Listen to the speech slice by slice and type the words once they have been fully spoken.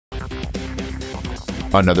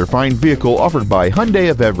Another fine vehicle offered by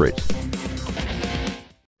Hyundai of Everett.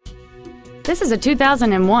 This is a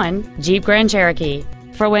 2001 Jeep Grand Cherokee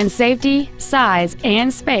for when safety, size,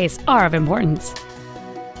 and space are of importance.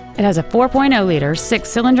 It has a 4.0-liter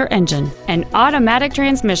six-cylinder engine, an automatic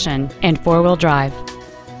transmission, and four-wheel drive.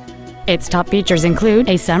 Its top features include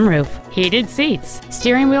a sunroof, heated seats,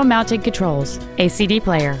 steering wheel mounted controls, a CD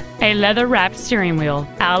player, a leather-wrapped steering wheel,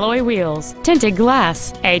 alloy wheels, tinted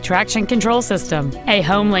glass, a traction control system, a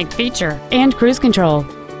home link feature, and cruise control.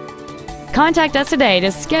 Contact us today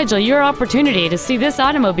to schedule your opportunity to see this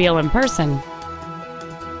automobile in person.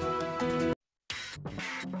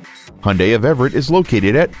 Hyundai of Everett is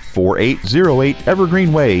located at 4808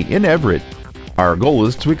 Evergreen Way in Everett. Our goal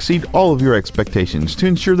is to exceed all of your expectations to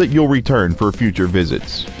ensure that you'll return for future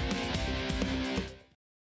visits.